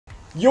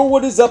Yo,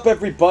 what is up,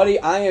 everybody?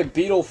 I am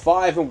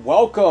Beetle5, and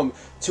welcome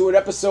to an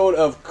episode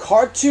of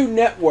Cartoon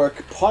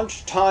Network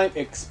Punch Time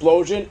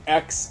Explosion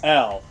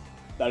XL.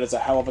 That is a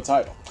hell of a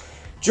title.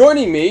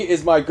 Joining me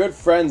is my good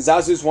friend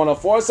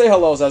Zasus104. Say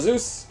hello,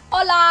 Zasus.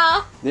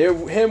 Hola.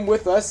 Him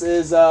with us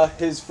is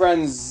his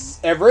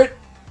friends Everett.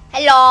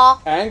 Hello.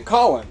 And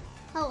Colin.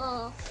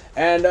 Hello.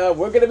 And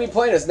we're going to be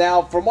playing this.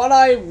 Now, from what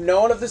I've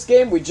known of this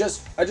game, I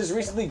just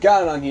recently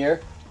got it on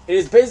here. It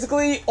is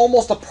basically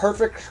almost a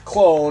perfect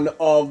clone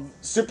of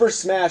Super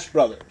Smash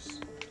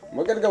Brothers.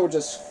 We're gonna go with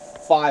just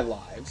 5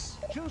 lives.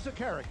 Choose a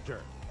character.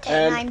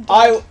 And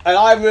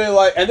I really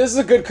like, and this is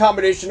a good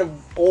combination of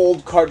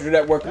old Cartoon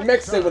Network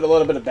mixed in with a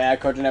little bit of bad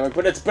Cartoon Network,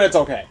 but it's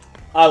okay.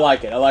 I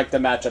like it. I like the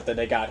matchup that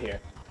they got here.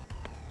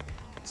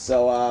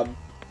 So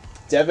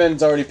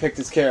Devin's already picked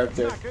his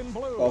character,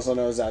 also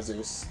known as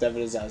Zasus.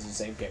 Devin and Zasus,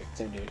 same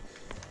dude.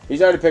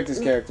 He's already picked his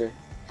character.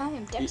 I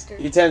am Dexter.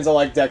 He tends to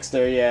like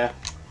Dexter, yeah.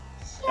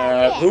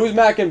 Who's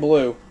Mac and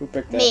Blue? Who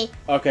picked that? Me.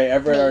 Okay,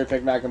 Everett already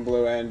picked Mac and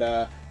Blue.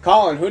 And,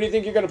 Colin, who do you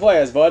think you're going to play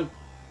as, bud?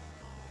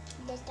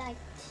 This guy.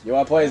 You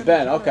want to play as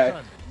Ben? Okay.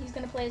 He's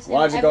going to play as him.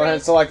 Why don't you go ahead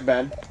and select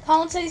Ben?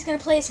 Colin said he's going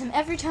to play as him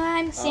every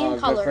time, same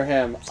color. Good for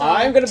him. So,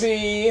 I'm going to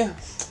be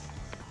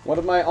one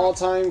of my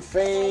all-time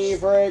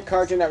favorite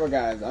Cartoon Network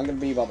guys. I'm going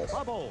to be Bubbles.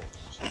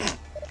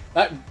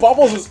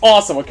 Bubbles is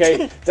awesome,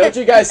 okay? Don't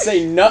you guys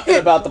say nothing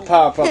about the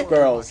Powerpuff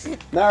Girls.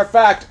 Matter of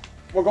fact,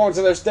 we're going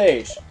to their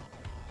stage.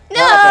 No!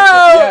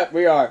 Yeah,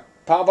 we are.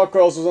 Powerpuff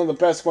Girls was one of the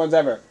best ones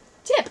ever.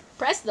 Tip,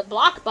 press the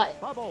block button.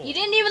 You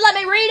didn't even let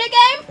me read a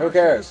game? Who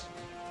cares?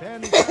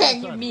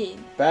 You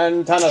mean.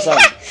 Ben Tennyson.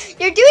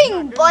 You're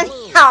doing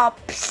bunny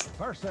hops.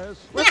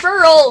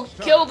 Referral,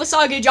 kill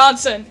Visagi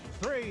Johnson.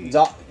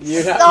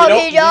 You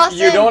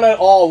don't at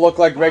all look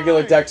like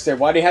regular Dexter.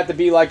 Why do you have to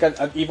be like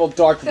an evil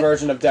dark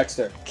version of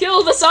Dexter?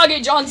 Kill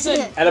Visagi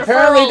Johnson. And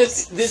apparently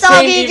this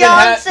game even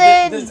has...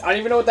 I don't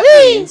even know what that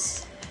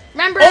means.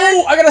 Remember?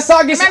 Oh, I got a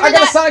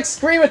Sonic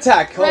Scream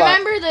attack. Hold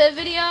remember on. The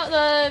video,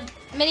 the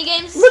mini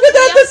games? Look at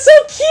that! Video? That's so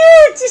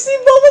cute. You see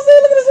Bubbles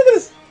there? Look at this! Look at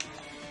this!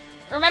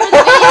 Remember the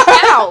video?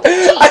 Ow!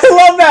 I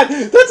love that.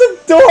 That's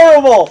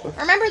adorable.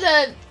 Remember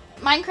the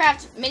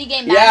Minecraft mini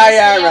game? Yeah,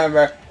 I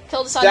remember.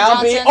 Kill the Sonic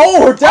Johnson.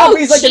 Oh, her down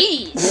B's like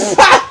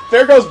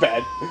there goes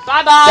Ben.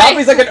 Bye bye. Down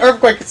B's like an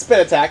earthquake spin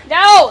attack. No,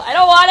 I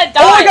don't want to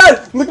die. Oh my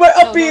god! Look, my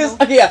up B is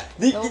okay. Yeah,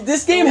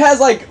 this game has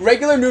like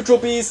regular neutral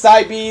B's,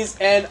 side B's,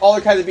 and all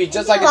the kinds of B's,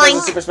 just like it does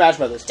in Super Smash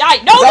Brothers. Die!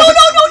 No!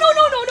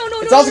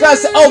 It's also got.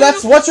 Oh,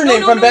 that's what's her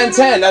name from Ben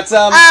 10. That's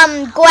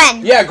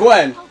Gwen. Yeah,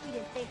 Gwen.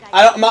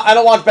 I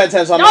don't watch Ben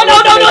 10, so I'm not.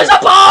 No! It's a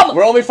bomb.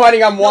 We're only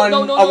fighting on one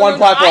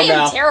platform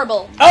now. I am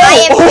terrible.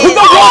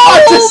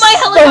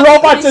 The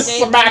robot just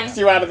smacks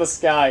you out of the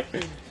sky.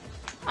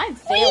 I'm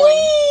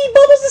failing.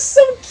 Bubbles is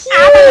so cute.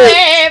 I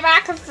believe I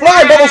can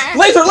fly. Bubbles!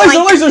 Laser!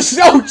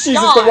 Oh,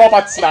 Jesus, the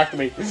robot smacked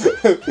me.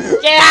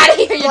 Get out of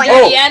here, you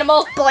dirty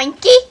animal.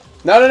 Boinky.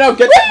 No.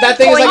 Get that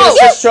thing is like a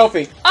Swiss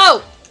trophy.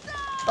 Oh.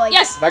 Boink.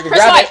 Yes. If I could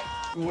grab it.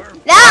 No.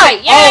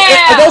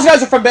 Yeah. Oh, those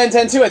guys are from Ben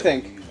 10 too, I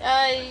think.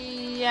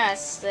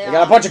 Yes. They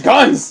got a bunch of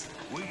guns.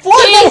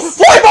 Fly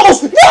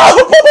Bubbles! No!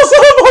 Bubbles!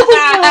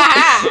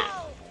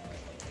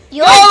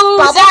 You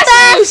like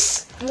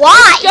Zasus!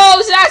 Why?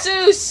 Go,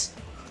 Zasus!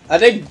 I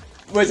think,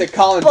 what is it,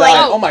 Colin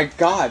died. Oh my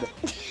god.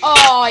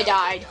 Oh, I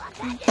died.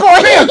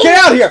 Bam, get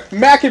out of here!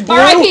 Mac and Blue!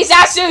 R.I.P.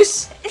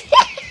 Zasus!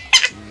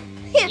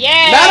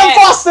 Yeah! Madam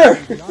Foster!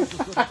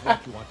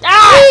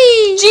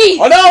 Gee!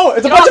 Oh no!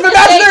 It's a bunch of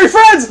imaginary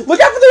friends! Look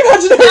out for the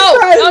imaginary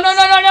friends!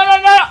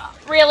 No!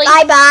 Really?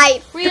 Bye.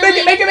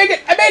 Really? Make it!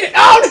 I made it!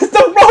 Oh,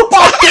 the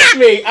robot hit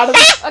me! Out of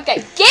the...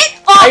 Okay, get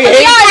off of the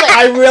island!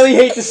 I really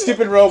hate this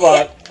stupid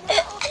robot.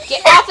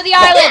 Get off of the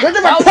island!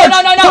 No!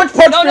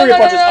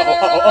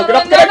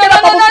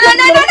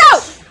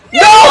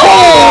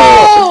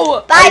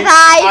 No! Bye.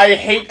 I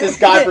hate this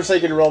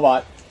godforsaken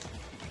robot.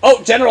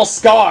 Oh, General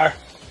Scar.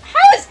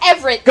 How is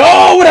Everett?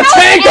 Go with a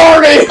tank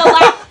army!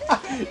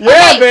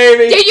 Yeah,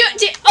 baby!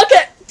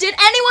 Did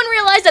anyone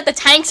realize that the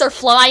tanks are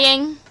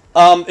flying?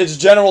 It's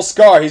General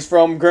Scar. He's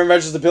from Grim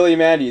Adventures of Billy and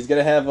Mandy. He's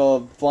gonna have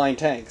flying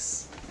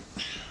tanks.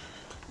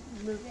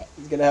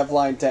 He's gonna have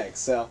flying tanks,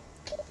 so...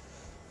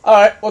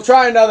 Alright, we'll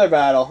try another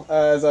battle,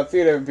 as a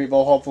few different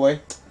people, hopefully.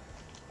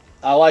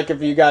 I like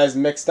if you guys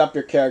mixed up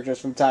your characters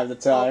from time to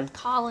time.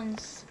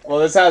 Collins. Well,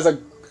 this has a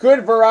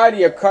good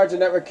variety of Cartoon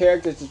Network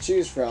characters to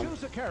choose from.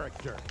 Choose a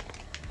character.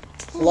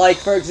 Like,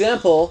 for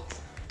example,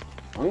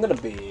 I'm gonna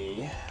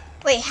be...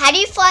 Wait, how do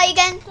you fly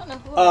again?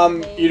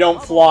 You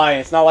don't fly.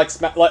 It's not like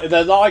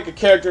there's not like a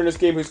character in this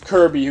game who's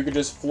Kirby who could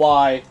just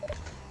fly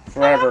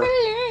forever.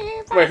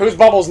 Wait, who's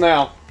Bubbles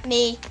now?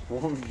 Me.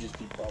 Just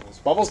be Bubbles.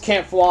 Bubbles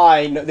can't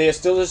fly. No, they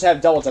still just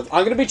have double jumps.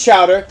 I'm gonna be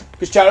Chowder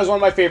because Chowder's one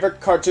of my favorite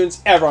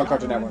cartoons ever on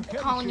Cartoon Network.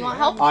 Colin, you want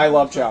help? I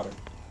love Chowder.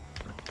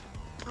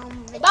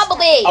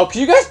 Bumblebee! Oh,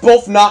 can you guys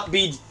both not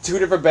be two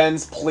different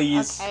Bens,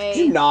 please? Okay. Could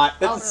you not?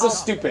 That's so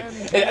stupid.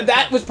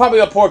 That was probably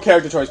a poor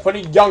character choice.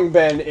 Putting young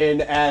Ben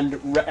in and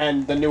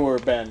the newer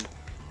Ben.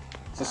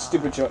 It's a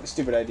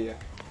stupid idea.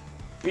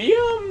 Be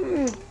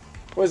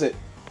what is it?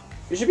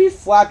 You should be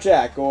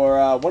Flapjack or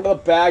one of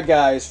the bad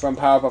guys from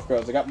Powerpuff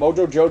Girls. I got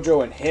Mojo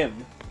Jojo and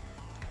him.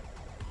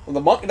 Well,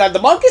 the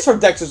monkey's from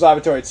Dexter's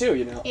Laboratory too,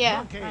 you know.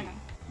 Yeah. I know.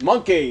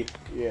 Monkey.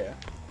 Yeah.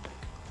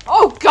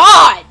 Oh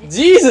God!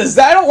 Jesus,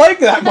 I don't like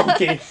that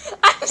monkey.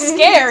 I'm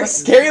scared. It's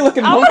a scary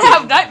looking I'm monkey. gonna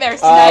have nightmares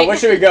tonight. Where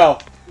should we go?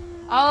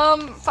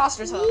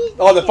 Foster's home.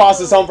 Oh, the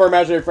Foster's home for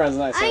imaginary friends.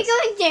 Nice. I'm nice.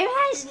 going there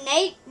has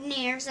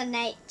nightmares a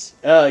night.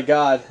 Oh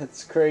God,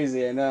 that's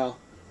crazy. I know.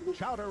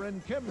 Chowder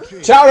and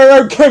Kimchi.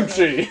 Chowder and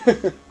Kimchi.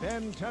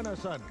 Ben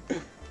Tennyson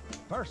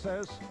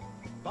versus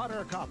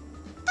Buttercup.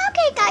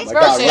 Okay, guys, Oh my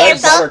God, be Red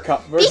careful.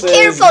 Buttercup Be versus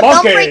careful.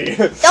 Don't Monkey.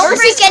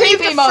 freak any of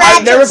creepy the monkey. I've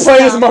fragile never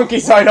played as stuff. Monkey,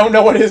 so I don't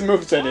know what his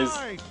moveset is.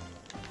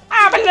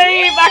 I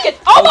believe I can.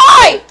 Oh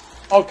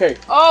my! Okay.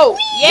 Oh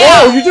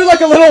yeah! Whoa, you do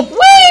like a little.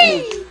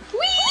 Whee! Whee!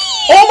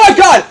 Oh my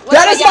God! What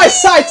That did is I my get?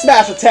 side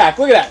smash attack.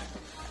 Look at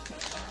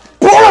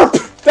that. Burp!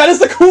 That is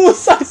the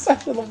coolest side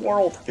smash in the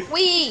world.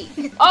 Whee!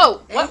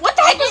 Oh, what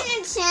the heck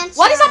is? Didn't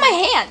What is on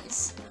my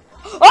hands?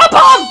 Oh,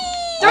 bomb!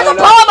 There's a don't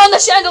know. bomb on the I'm gonna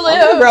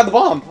chandelier. grab the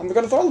bomb. I'm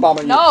gonna throw the bomb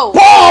at you. No.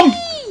 Bomb!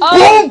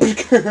 Oh.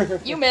 Boom!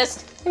 You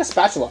missed. What a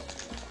spatula.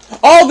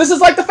 Oh, this is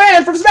like the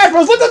fan from Smash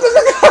Bros. Look, look, look,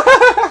 look.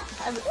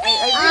 I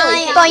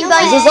really hate Boing,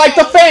 boing. This is like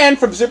the fan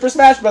from Super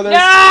Smash Brothers.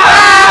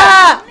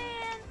 Ah!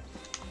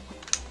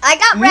 I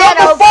got red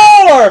Number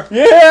over. 4!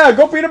 Yeah,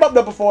 go beat him up,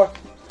 number 4.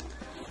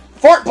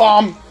 Fart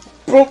bomb.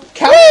 Boom.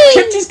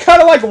 Kimchi's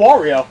kind of like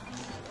Wario.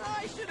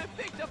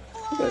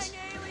 Look at this.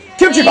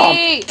 Kimchi bomb.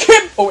 Whee!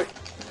 Oh wait.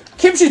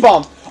 Kimchi's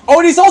bomb. Oh,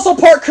 and he's also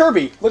part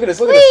Kirby. Look at this.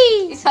 Look at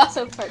this. He's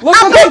also part.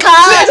 Look, look, look.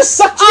 Yeah, just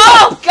sucked you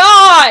Oh up.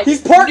 God!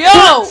 He's part.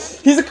 No!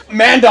 He's a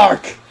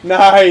Mandark.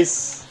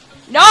 Nice.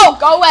 No!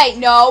 Go away!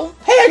 No!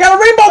 Hey, I got a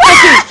rainbow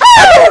monkey.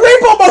 I got a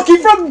rainbow monkey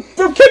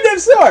from Kingdom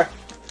Store.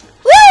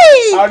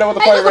 I don't know what the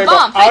Hey, point of look, a rainbow.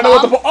 bomb. I don't Hey, know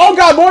what the bomb. Oh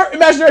God, more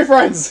imaginary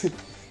friends.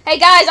 Hey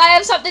guys, I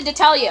have something to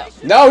tell you.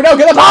 No,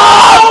 get the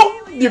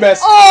bomb. You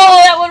missed.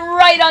 Oh, that went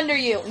right under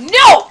you.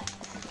 No!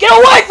 Get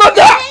away from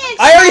that!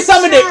 I already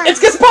summoned it. It's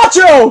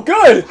Gazpacho.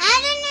 Good.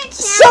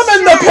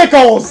 Summon the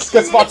pickles,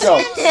 Gazpacho.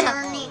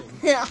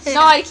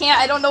 No, I can't.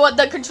 I don't know what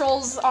the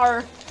controls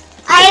are.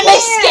 I'm a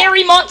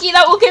scary monkey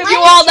that will give you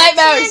all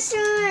nightmares.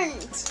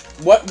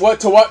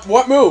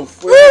 What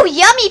move? Ooh,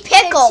 yummy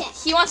pickle.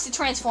 He wants to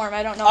transform.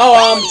 I don't know.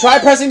 Oh, try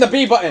pressing the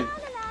B button.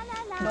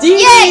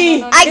 Dee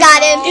Yay! Dee. I got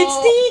him. It's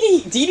Dee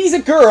Dee. Dee Dee's a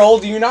girl.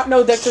 Do you not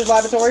know Dexter's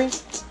Laboratory?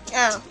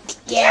 Oh,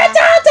 yeah. Get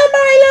out of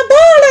my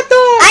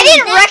laboratory! I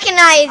didn't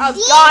recognize. Oh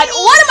God!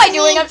 What am I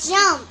doing?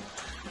 Jump.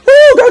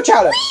 Woo, go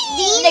Chowder!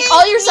 Nick,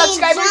 all your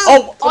subscribers.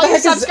 Oh, all what the your heck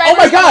is this? Oh subscribers.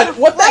 my God!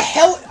 What the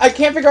hell? I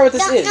can't figure out what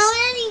this is.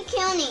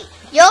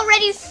 You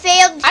already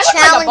failed the I look like a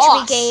challenge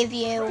we boss. gave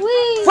you.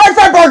 French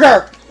fry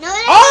burger!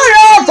 Oh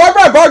yeah, French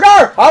fry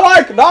burger! I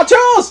like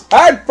nachos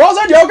and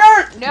frozen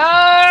yogurt! No!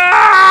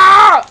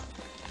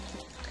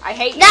 I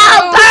hate No,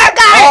 you.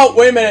 burger! Oh,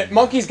 wait a minute.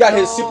 Monkey's got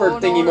his super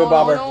thingy move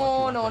bobber. No.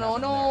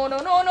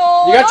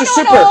 You got your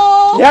super.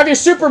 No. You have your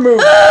super move.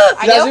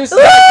 I do? Zasus,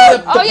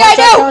 Oh yeah, I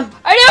do.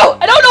 I do.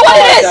 I don't know what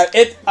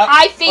it is.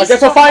 I faced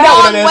guess we'll the find out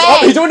what it wrong is. Oh,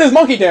 way. he's doing his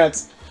monkey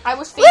dance. I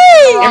was facing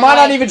the wrong It might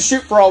not way. even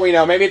shoot for all we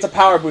know. Maybe it's a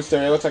power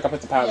booster. It looks like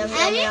it's a power booster.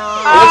 It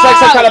Yeah. looks like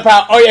some kind of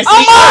power. Oh yeah, see?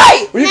 Oh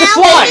my! Well, you can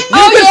Now fly. we-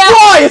 You can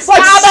fly. It's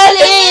like I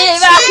believe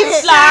I can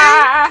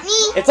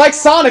fly. it's like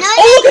Sonic. No,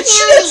 Oh, look at you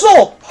can't.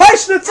 Schnitzel. Hi,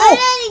 Schnitzel.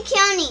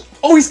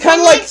 Oh, he's kind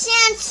of like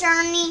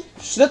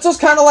Schnitzel's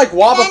kind of like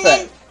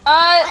Wobbuffet.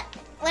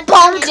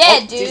 You're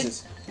dead, dude.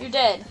 Jesus. You're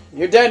dead.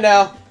 You're dead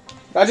now.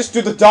 I just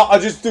do the doll. I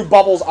just do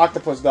Bubbles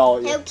octopus doll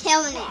at you.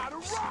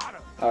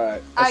 All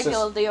right. I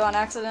killed you on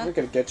accident. We're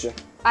gonna get you.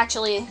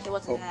 Actually, it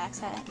wasn't an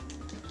accident.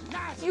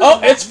 Oh,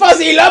 it's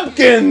Fuzzy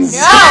Lumpkins.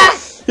 Yeah.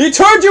 He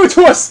turned you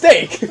into a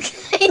steak.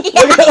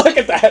 Look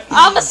at that.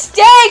 I'm a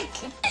steak!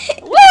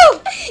 Woo!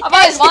 I've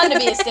always wanted to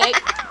be a steak.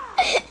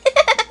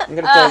 I'm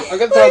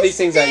gonna throw these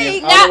things at you.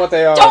 I don't know what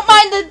they are. Don't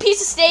mind the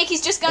piece of steak,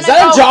 he's just gonna Is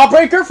that go. a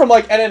jawbreaker from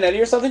like Ed and Eddie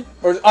or something?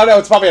 Or oh no,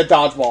 it's probably a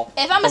dodgeball.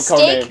 If I'm a from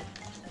steak, Codename.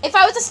 if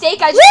I was a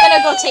steak, I'm just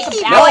gonna go take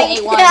a bow and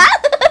eat one.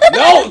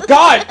 No,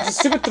 God, the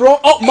stupid throw.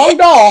 Oh, Mung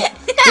Doll.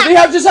 Do they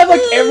just have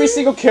like every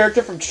single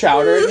character from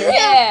Chowder in here?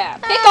 Yeah.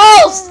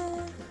 Pickles!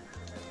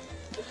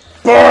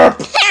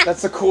 Burp.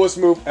 That's the coolest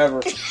move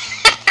ever.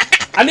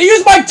 I'm gonna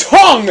use my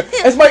tongue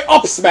as my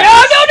up smash. No.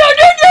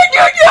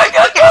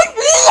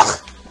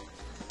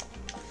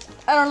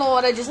 I don't know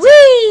what I just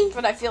did,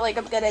 but I feel like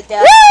I'm gonna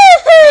die.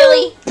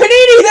 Really?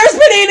 Panini, there's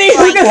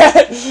Panini. Look at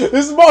that.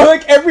 This is more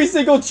like every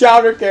single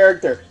Chowder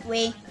character.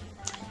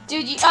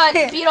 Dude,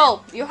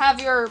 Beetle, you have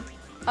your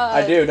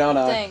I do, don't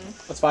I? thing.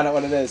 Let's find out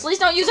what it is. Please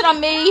don't use it on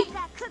me.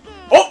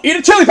 Oh, eat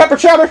a chili pepper,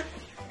 Chowder.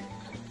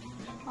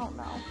 Oh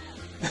no.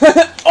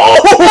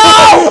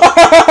 Oh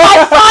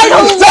I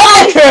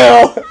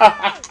double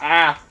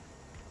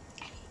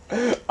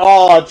kill!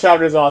 Oh,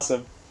 Chowder's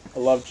awesome. I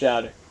love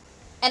Chowder.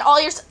 And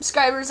all your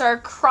subscribers are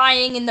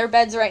crying in their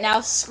beds right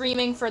now,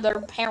 screaming for their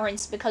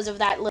parents because of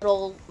that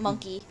little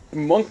monkey.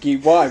 Monkey?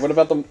 Why? What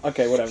about the?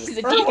 Okay, whatever. He's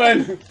a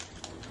Erwin!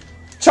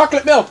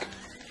 Chocolate milk.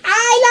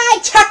 I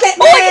like chocolate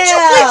Oh, I can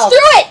shoot flames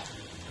through it!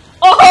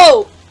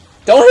 Oh!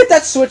 Don't hit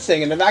that switch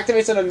thing, and it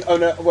activates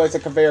it's a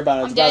conveyor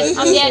belt. I'm dead.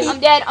 I'm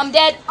dead. I'm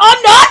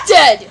not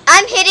dead.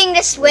 I'm hitting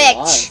the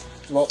switch.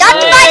 Well,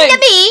 Don't mind to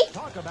me.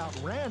 Talk about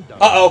random.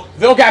 uh-oh.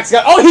 Vilgax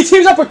got... Oh, he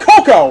teams up with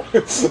Coco! How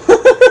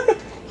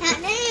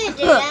did you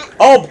do that?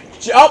 Oh,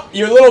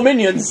 your little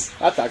minions.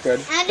 That's not good.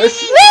 How did you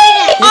do You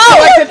that?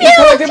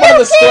 collected one of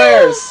the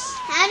squares.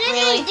 How did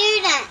Really? you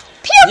do that?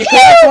 You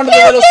collect one of the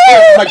little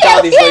squares. Oh my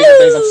god, these laser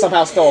things are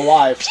somehow still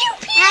alive.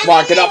 Come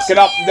on, get up, get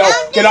up. No,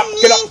 get up,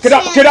 get up, get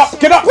up, get up,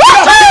 get up, get up.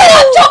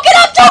 Don't get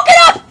up! Don't get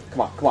up!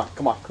 Come on, come on,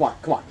 come on, come on,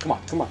 come on, come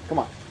on, come on, come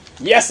on.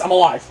 Yes, I'm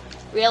alive.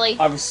 Really?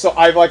 I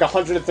have like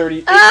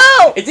 130.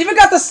 Oh! It's even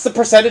got the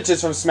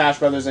percentages from Smash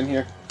Brothers in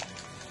here.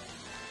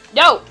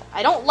 No,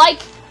 I don't like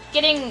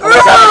getting. Oh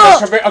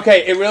my god,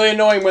 okay, it's really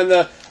annoying when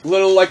the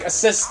little like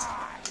assist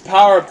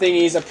power-up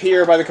thingies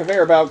appear by the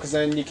conveyor belt because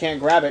then you can't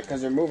grab it because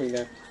they're moving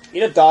there.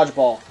 Eat a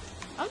dodgeball.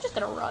 I'm just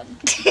gonna run.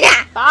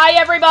 Bye,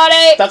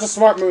 everybody. That's a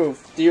smart move.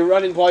 Do you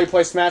run while you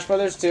play Smash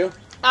Brothers too?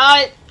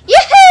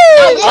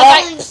 Yoo-hoo!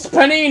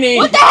 Panini!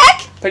 What the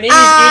heck?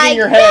 Panini's eating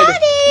your head.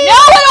 No,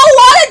 I don't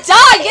want to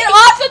die. Get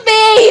off of me.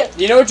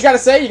 You know what you gotta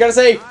say? You gotta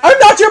say, I'm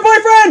not your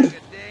boyfriend!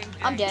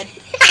 I'm dead.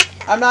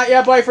 I'm not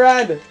your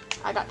boyfriend.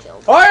 I got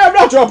killed. I am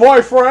not your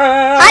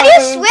boyfriend! How do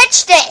you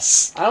switch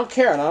this? I don't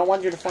care, and I don't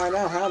want you to find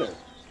out how to.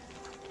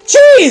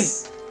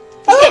 Cheese!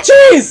 I love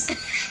cheese!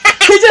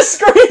 He just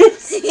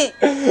screams!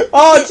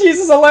 Oh, cheese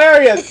is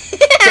hilarious!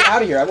 Get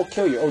out of here, I will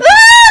kill you.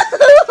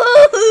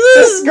 Oh,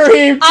 just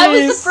scream, cheese! I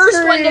was the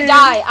first one to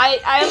die. I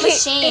am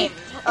ashamed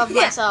of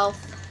myself.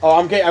 Oh,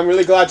 I'm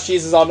really glad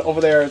cheese is on over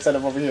there instead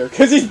of over here.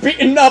 Because he's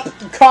beating up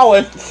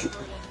Colin!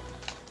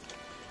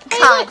 Hey,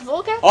 look,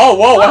 Volca. Oh,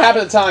 whoa, what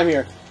happened to time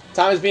here?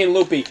 Time is being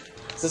loopy.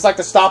 Is this like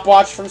the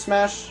stopwatch from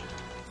Smash?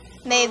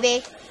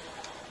 Maybe.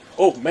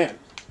 Oh, man.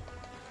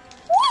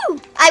 Woo!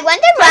 I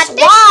wonder what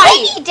this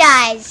why. thingy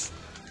does.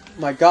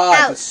 My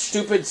god, the Ouch.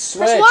 stupid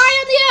switch. Press Y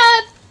on the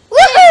app.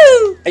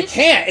 Woohoo! I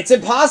can't. It's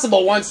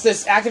impossible once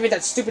this activate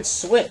that stupid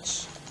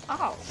switch.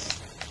 Oh.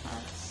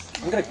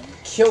 I'm gonna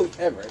kill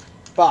Everett.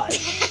 Bye.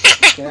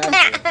 Get out of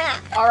here.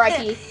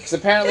 R.I.P. Because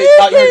apparently,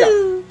 oh, here we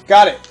go.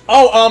 Got it.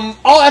 Oh,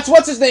 that's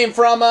what's his name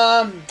from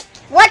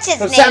What's his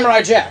name?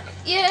 Samurai Jack.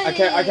 Yeah. I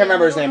can't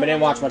remember his name. I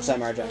didn't watch much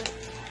Samurai Jack.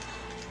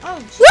 Oh,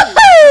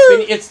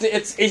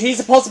 Woohoo! He's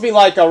supposed to be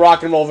like a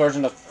rock and roll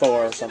version of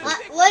Thor or something.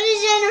 What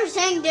is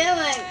Anderson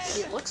doing?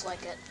 It looks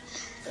like it.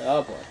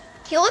 Oh boy.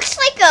 He looks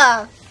like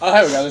a... Oh,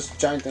 here we go. This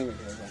giant thing.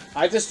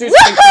 This dude's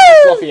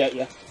Woohoo! fluffy at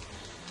you.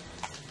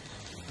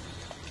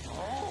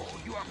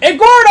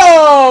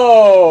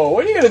 Eduardo!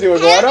 What are you gonna do,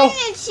 Eduardo?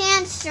 Having a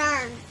chance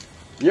turn.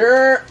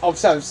 You're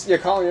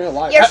calling you're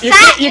alive. You're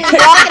fat You and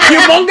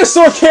can't.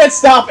 Humongousaur can't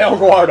stop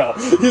Eduardo.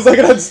 He's like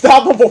an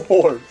unstoppable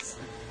force.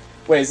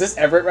 Wait, is this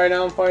Everett right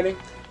now I'm fighting?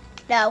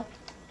 No.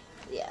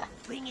 Yeah.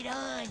 Bring it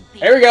on.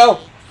 Here we go.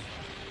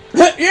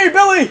 Yay,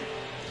 Billy!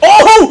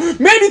 Oh,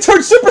 man, he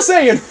turned Super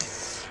Saiyan.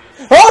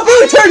 Oh,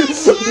 Billy turned.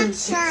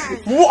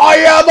 I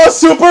am a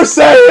Super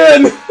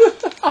Saiyan.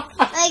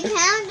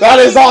 That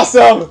is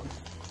awesome.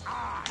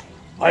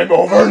 I'm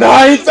over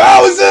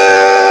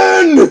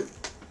 9,000.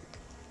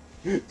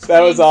 That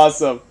was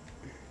awesome.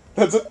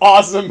 That's an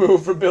awesome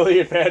move for Billy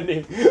and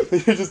Mandy. He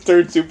just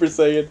turned Super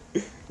Saiyan.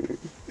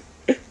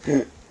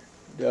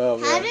 Oh,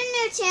 man. How do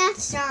you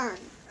chance turn?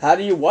 How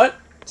do you what?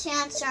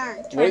 Chance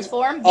turn.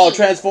 Transform. B. Oh,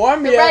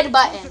 transform? The Yeah. red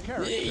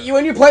button.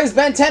 When you play as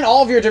Ben 10,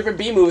 all of your different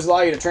B moves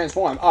allow you to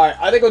transform. Alright,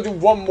 I think I'll do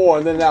one more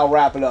and then that'll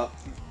wrap it up.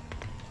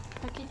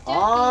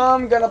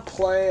 I'm gonna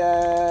play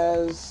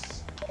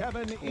as...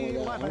 Kevin Oh E. my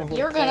God, I don't know who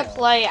You're to gonna play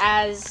play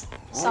as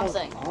as.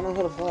 something. I don't know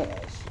who to play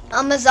as.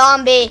 I'm a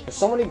zombie. There's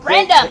so many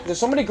great, Random. There's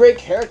so many great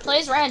characters.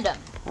 Plays random.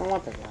 I don't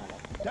want to pick random.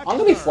 I'm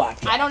gonna be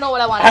Flapjack. I don't know what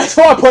I want I to just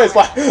want to play as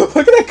Flap. Look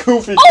at that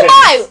goofy Oh face.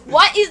 my!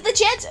 What is the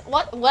chance?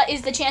 What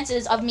is the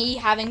chances of me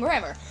having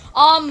grammar?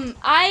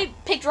 I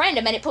picked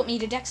random and it put me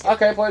to Dexter.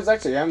 Okay, play as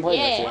Dexter. You haven't played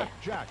Yeah. Dexter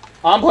Jack. yet.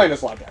 I'm playing as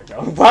Flapjack,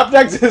 though.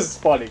 Flapjack is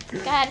funny.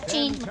 Gotta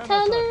change the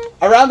color.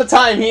 Around the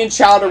time he and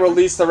Chowder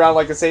released around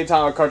like the same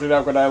time on Cartoon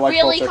Network, I like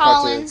Really, both their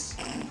Collins?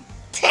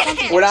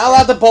 cartoons. We're not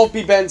allowed to both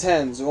be Ben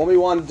 10s.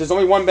 There's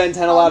only one Ben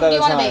 10 allowed who at do a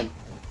you wanna time.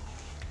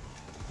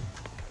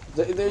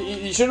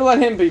 You should have let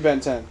him be Ben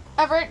 10.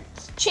 Everett,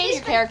 change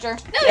your character.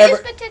 No, Ever-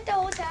 he's been the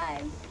whole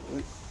time.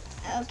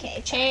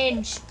 Okay.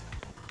 Change.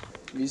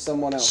 Be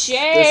someone else.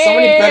 Change. There's so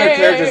many better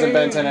characters in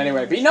Ben 10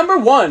 anyway. Be number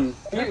 1.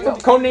 Be from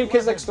Codename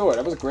Kids Next Door.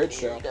 That was a great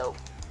show.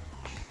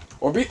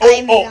 Or be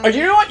you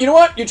know what? You know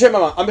what? You change my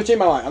mind. I'm gonna change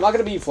my mind. I'm not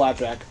gonna be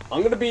Flapjack.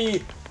 I'm gonna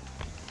be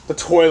the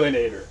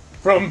Toilinator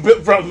from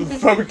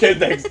Kids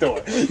Next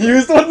Door. He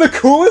was one of the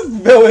coolest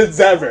villains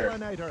ever.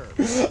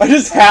 I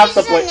just have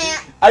to play.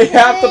 I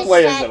have to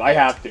play as him. I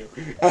have to.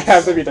 I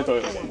have to be the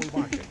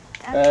Toilinator.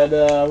 And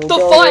we'll The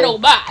go final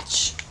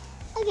match.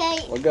 Okay.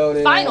 We'll go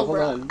to Final hold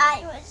round. on.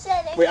 I was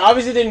setting. We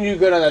obviously didn't do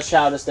good on that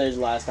Chowder stage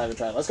last time we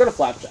tried. Let's go to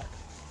Flapjack.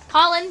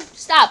 Colin,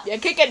 stop. You're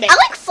kicking me. I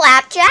like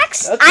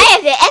flapjacks. That's I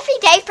have it every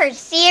day for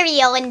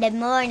cereal in the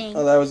morning.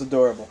 Oh, that was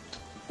adorable.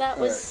 That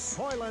was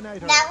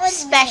Toilinator. That was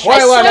special. I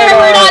Toilinator. swear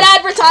we're not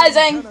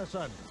advertising.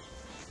 Tennyson.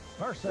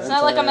 It's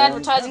not like I'm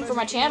advertising for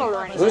my channel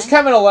or anything. Who's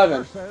Kevin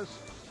 11?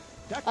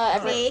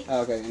 Everett.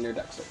 Oh, okay, and you're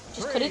Dexter.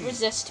 Just couldn't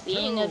resist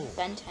being a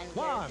Ben 10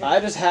 character. I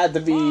just had to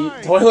be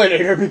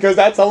Toiletator because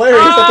that's hilarious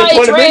that they It's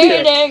put him in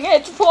here. raining,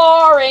 it's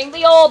pouring,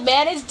 the old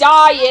man is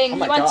dying. Oh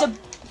my He went God. to...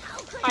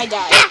 I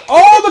died.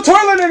 Oh, the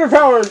Toiletator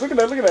powers! Look at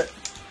that, look at that.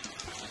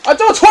 I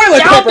throw toilet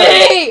Down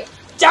paper! B!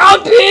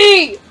 Down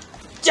B!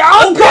 Down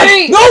Oh God!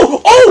 B! No!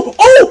 Oh!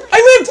 Oh! I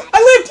lived! I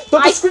lived!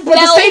 But I the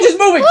fell. stage is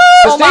moving! The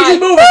Oh stage my. is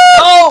moving!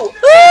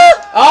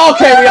 Oh!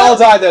 Okay, we all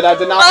died there. That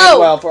did not end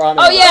well for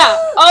Oh yeah!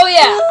 Oh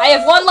yeah! I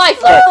have one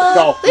life left.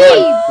 Go!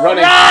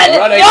 Running! Run!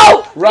 Running!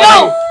 No!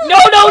 Running! No!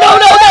 No! No!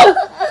 No!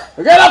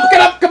 No! Get up!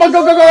 Get up! Come on!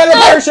 Go! Go! Go! Out of the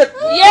fire ship!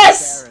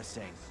 Yes!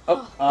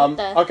 Oh,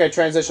 the- okay,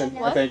 transition.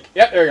 I What? think.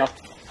 Yep, there we go.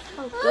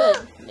 Oh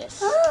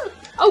goodness!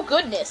 Oh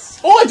goodness!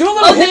 Oh, I do a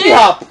little Okay. hippie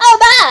hop. Oh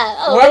bye!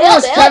 Oh Whoever bye,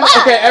 was oh Kevin-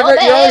 bye, okay, oh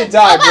Everett, you bye, already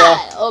died, oh bro.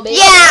 bye, oh bye,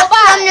 Yeah, oh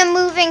from bye, the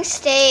moving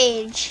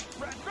stage.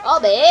 oh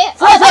bye,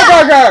 Fry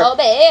burger! oh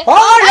bye,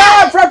 Oh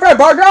yeah, fry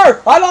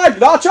burger! I like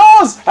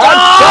nachos! And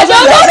Ah, no,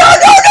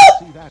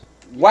 no, no, no,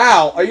 no!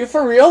 Wow, are you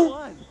for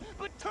real?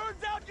 But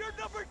turns out you're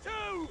number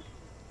 2.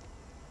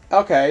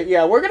 Okay,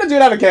 yeah, we're gonna do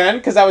that again,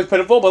 because that was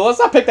pitiful, but let's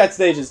not pick that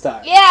stage this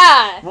time.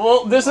 Yeah!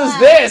 Well, this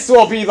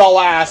will be the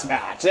last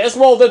match. This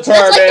will That's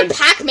determine like the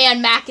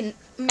Pac-Man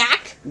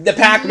Mac. the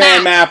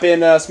Pac-Man map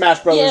in Smash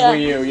Brothers Yeah.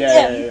 Wii U.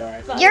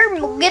 Yeah, alright. You're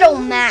little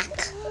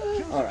Mac.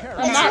 Alright.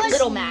 I'm not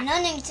Little Mac.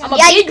 I'm I'm a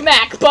Big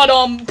Mac, but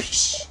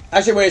psh.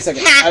 Actually, wait a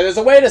second. There's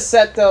a way to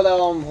set the,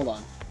 hold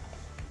on.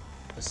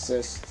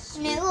 Assists.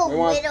 No, We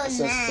want little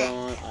assists Mac.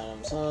 on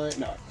items high.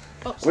 No.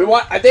 Oh, We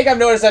want. I think I've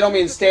noticed I don't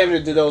mean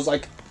standard to those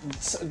like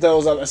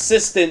those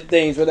assistant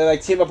things where they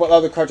like team up with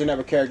other Cartoon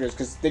Network characters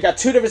because they got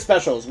two different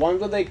specials. One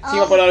where they team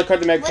up with other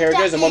Cartoon Network what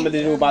characters, the and one where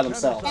they do it by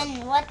themselves.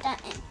 And what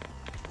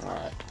the... All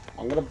right,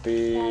 I'm gonna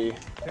be.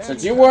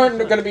 Since you weren't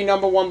gonna be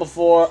number one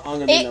before, I'm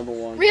gonna be number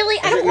one. Really?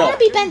 I don't No. want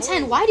to be Ben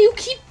 10. Why do you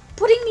keep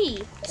putting me?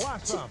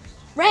 Blossom.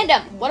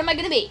 Random. What am I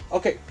gonna be?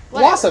 Okay,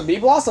 Whatever. Blossom. Be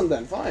Blossom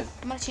then. Fine.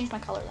 I'm gonna change my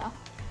color though.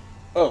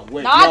 Oh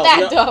wait. Not no,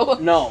 that, no, though.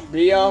 No,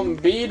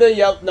 be the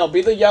yellow. No,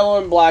 be the yellow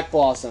and black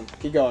Blossom.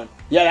 Keep going.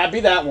 Yeah, that'd be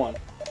that one.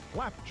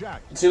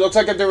 Flapjack. She looks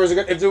like if there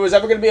was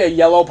ever gonna be a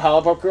yellow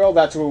Powerpuff Girl,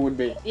 that's who it would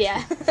be.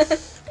 Yeah.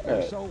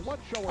 Alright. So what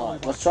show are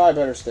Alright, we let's try a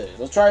better stage.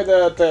 Let's try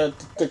the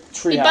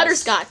treehouse. Be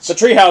Butterscotch. The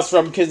treehouse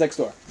from Kids Next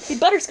Door. Be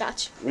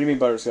Butterscotch. What do you mean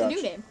Butterscotch?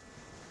 New name.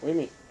 What do you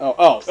mean?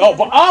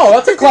 Oh,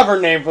 that's a clever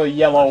name for the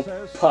yellow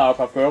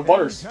Powerpuff Girl.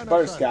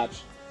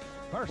 Butterscotch.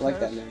 I like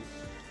that name.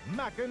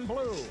 Mac and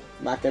Blue.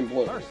 Mac and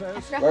Blue.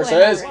 Versus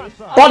Versus Blossom.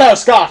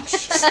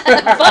 Butterscotch.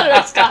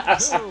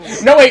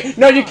 Butterscotch. No wait,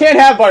 no, you can't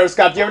have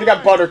Butterscotch. You already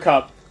got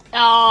Buttercup.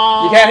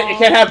 Oh. You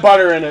can't have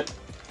butter in it.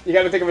 You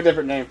gotta think of a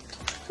different name.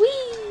 Whee.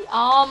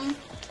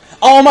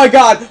 Oh my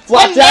God,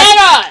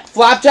 Banana.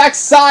 Flapjack's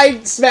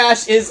side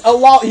smash is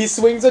a he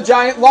swings a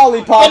giant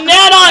lollipop.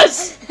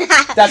 Bananas.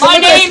 That's My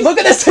name- Look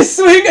at this! I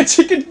swing a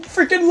chicken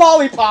freaking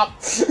lollipop.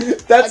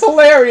 That's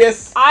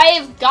hilarious.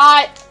 I've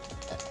got.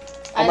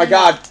 Oh my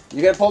God!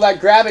 You gotta pull that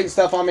grabbing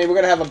stuff on me. We're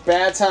gonna have a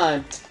bad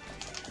time.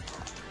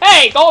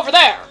 Hey, go over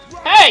there.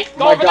 Hey,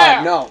 go Oh my over God!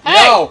 there. No! Hey.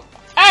 No!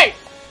 Hey.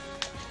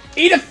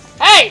 Eat a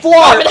Hey. Flirt.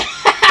 Go over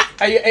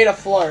there. You ate a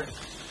flirt.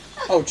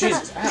 Oh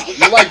Jesus! Ow.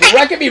 You're like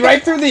wrecking me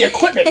right through the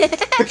equipment.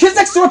 The kids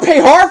next door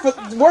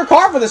work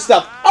hard for this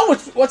stuff. Oh,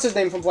 what's his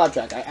name from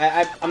Flapjack?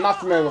 I'm not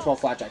familiar with what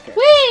Flapjack character.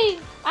 Whee.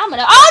 I'm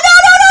gonna. Oh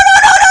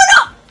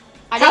no.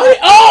 I How didn't.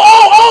 did,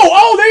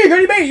 oh! There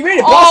you go! You made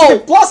it! Blossom, Oh.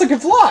 Blossom can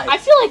fly. I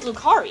feel like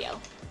Lucario.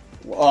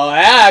 Oh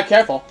yeah,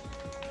 careful.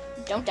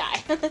 Don't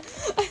die.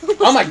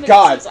 Oh my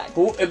God!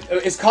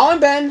 Is Colin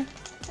Ben?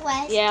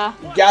 What? Yeah.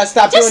 You gotta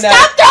stop Just doing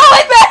stop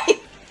that. throwing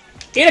me!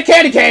 Eat a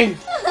candy cane!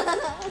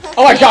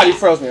 Oh my God, he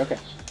froze me. Okay.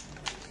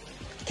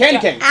 Candy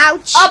cane.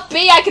 Ouch. Up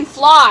B, I can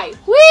fly.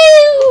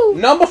 Woo!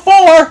 Number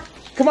 4.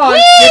 Come on, Woo!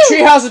 your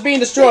treehouse is being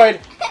destroyed.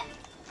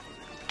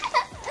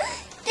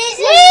 This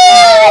Woo!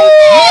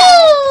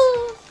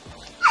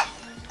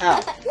 Ow.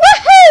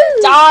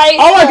 Woohoo! Die!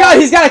 Oh my God,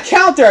 he's got a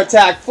counter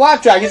attack.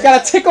 Flapjack, he's got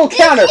a tickle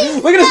counter.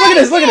 Look at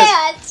this.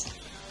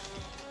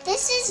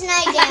 This is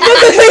not Look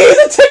at he's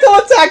a tickle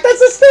attack.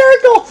 That's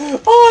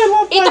hysterical. Oh, I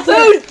love Eat the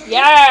Flapjack. food!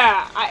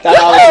 Yeah! That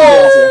always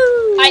kills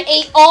you. I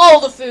ate all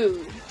the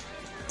food.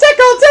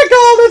 Tickle,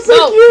 that's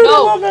so cute.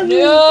 I love that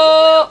music.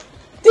 No!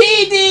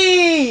 Dee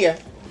Dee.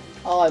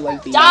 Oh, I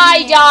like Dee Dee.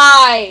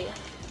 Die!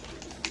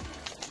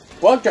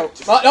 What?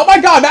 Oh my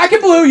God, Mac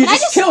and Blue, you Can I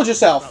just just- killed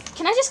yourself.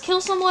 Can I just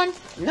kill someone?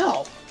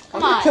 No. Come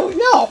I'm gonna on. kill you.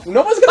 No,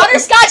 nobody's gonna.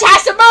 Butterscotch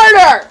has to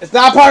murder! It's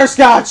not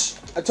butterscotch.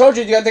 I told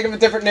you, you gotta think of a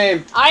different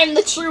name. I am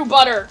the true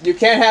butter. You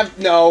can't have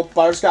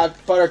butterscotch.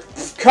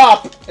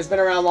 Buttercup has been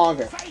around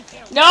longer.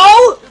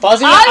 No!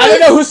 Fuzzy. I don't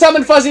know who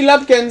summoned Fuzzy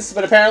Lumpkins,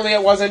 but apparently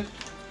it wasn't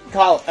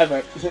Kyle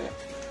Everett.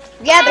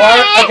 Yeah,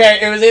 Or okay,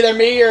 it was either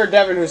me or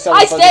Devin who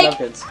summoned I Fuzzy stink.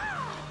 Lumpkins.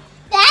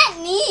 that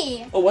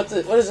me. Oh, what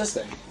is this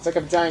thing? It's like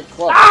a giant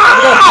club.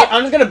 Ah!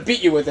 I'm just gonna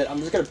beat you with it. I'm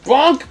just gonna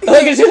bonk.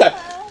 Look at you that.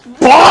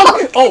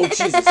 Bonk. Oh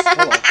Jesus.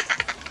 Hold on.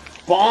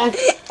 Bonk.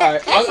 All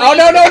right. Oh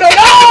no.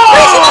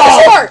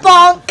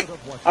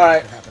 Bonk! All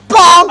right.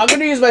 I'm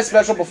gonna use my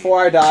special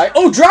before I die.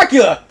 Oh,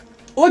 Dracula!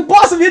 Look,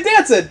 Blossom, you're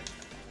dancing!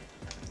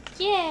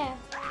 Yeah.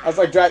 I was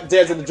like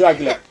dancing to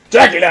Dracula.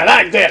 Dracula, I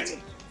like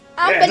dancing!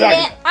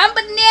 I'm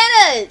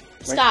banana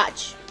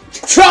scotch.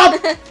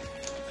 Chop!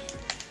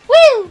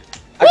 Woo!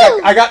 I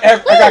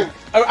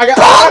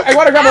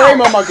want to grab a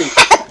rainbow monkey.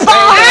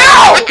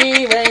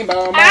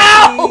 Rainbow monkey.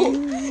 Ow!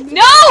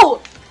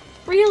 No!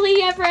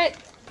 Really, Everett?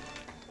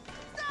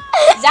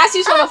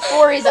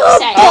 Zasus104 is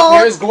upset. Oh,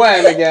 here's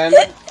Gwen again.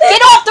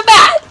 Get off the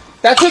map!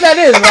 That's who that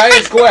is, right?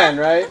 It's Gwen,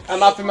 right? I'm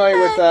not familiar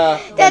with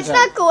That's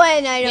not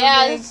Gwen, I don't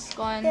Yeah, think. it's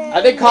Gwen.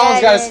 I think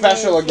Colin's got a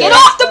special again. Get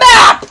off the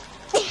map!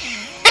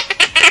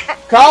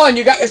 Colin,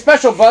 you got your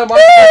special, bud. Why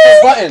don't you press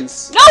those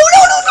buttons? No!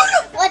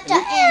 What the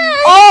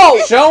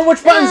Oh! Show them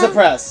which buttons to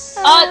press.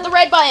 The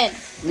red button.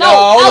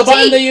 No, LT. the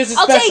button they use is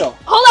special.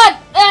 Hold on.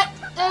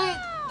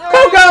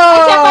 Coco!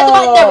 I can't find the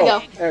button. There we go.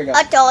 There we go.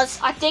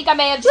 I think I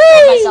may have just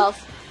killed myself.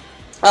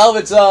 Oh,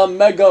 it's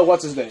Mega.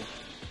 What's his name?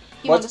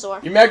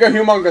 Humongosaur. Mega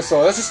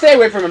Humongosaur. Let's just stay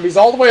away from him. He's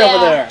all the way over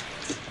there.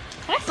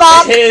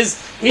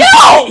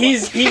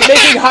 He's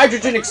making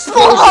hydrogen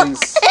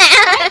explosions.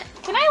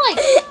 Can I like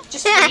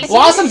just freeze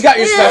Blossom's got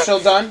your special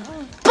done.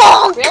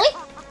 Really?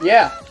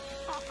 Yeah.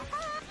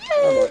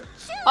 Oh boy.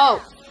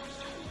 Oh.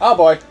 Oh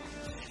boy.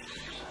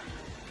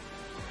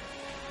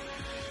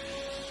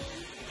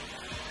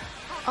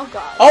 Oh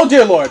god. Oh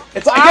dear lord.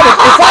 It's like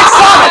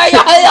Sonic.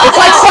 It's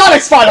like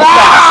Sonic's final boss.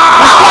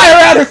 You fly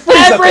around and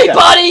freeze them.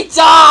 Everybody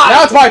die!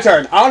 Now it's my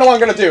turn. I don't know what I'm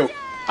gonna do.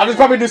 I'm just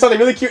probably gonna do something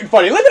really cute and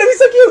funny. Look at him, he's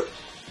so cute.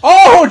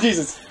 Oh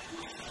Jesus.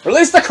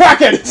 Release the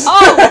Kraken.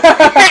 Oh.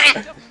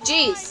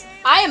 Jeez.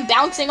 I am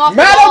bouncing off the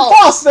Madam wall.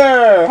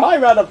 Foster! Hi,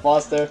 Madam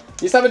Foster.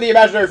 You summon the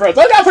imaginary friends.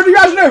 Look out for the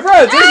imaginary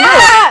friends! Here's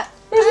Ah!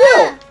 Will. Here's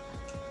Will.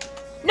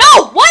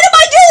 No! What am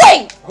I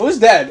doing? Who's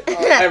dead?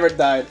 Oh, Everett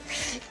died.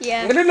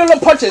 Yeah. No,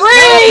 punches.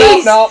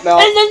 Freeze! No. In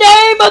the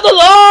name of the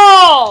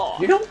law!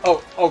 You don't.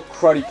 Oh,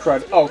 cruddy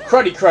crud. Oh,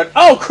 cruddy crud.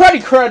 Oh,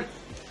 cruddy crud.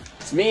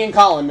 It's me and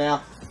Colin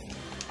now.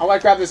 I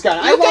want to grab this gun.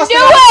 You can do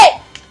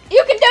it!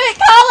 You can do it,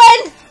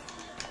 Colin!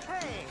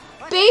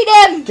 Beat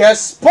him!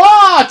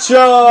 Gazpacho!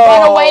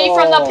 Run away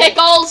from the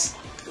pickles!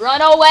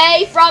 Run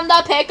away from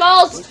the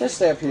pickles! Let's just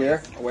stay up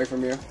here, away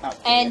from you. Oh,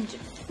 and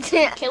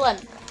kill him.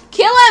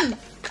 Kill him!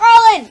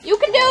 Colin, you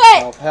can do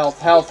it!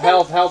 Health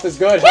is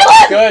good. Kill Health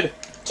is him! good.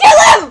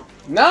 Kill him!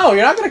 No,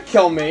 you're not gonna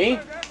kill me.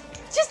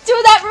 Just do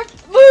that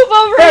move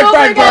over and over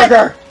Fred again.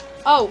 Burger!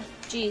 Oh,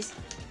 jeez.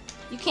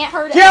 You can't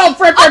hurt it. Kill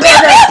Fred Burger!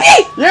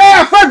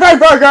 Yeah, Fred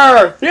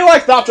Burger! He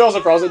likes nachos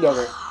and frozen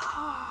yogurt.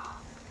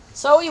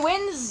 So he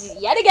wins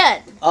yet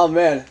again. Oh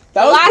man,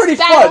 that was pretty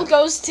Last battle fun.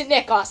 goes to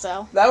Nick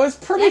also. That was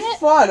pretty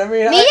fun. I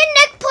mean, Me and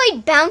Nick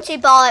played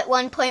bouncy ball at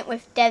one point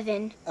with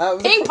Devin.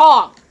 Ping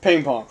pong.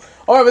 Ping pong.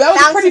 Alright, but that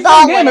was a Bouncy pretty ball,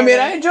 fun game. I mean,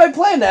 whatever. I enjoyed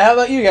playing that. How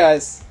about you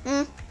guys?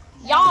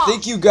 Yeah.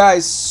 Thank you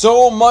guys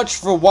so much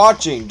for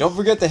watching. Don't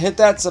forget to hit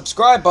that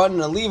subscribe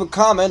button and leave a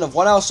comment of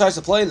what else tries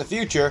to play in the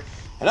future.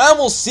 And I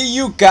will see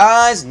you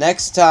guys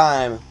next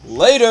time.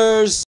 Laters!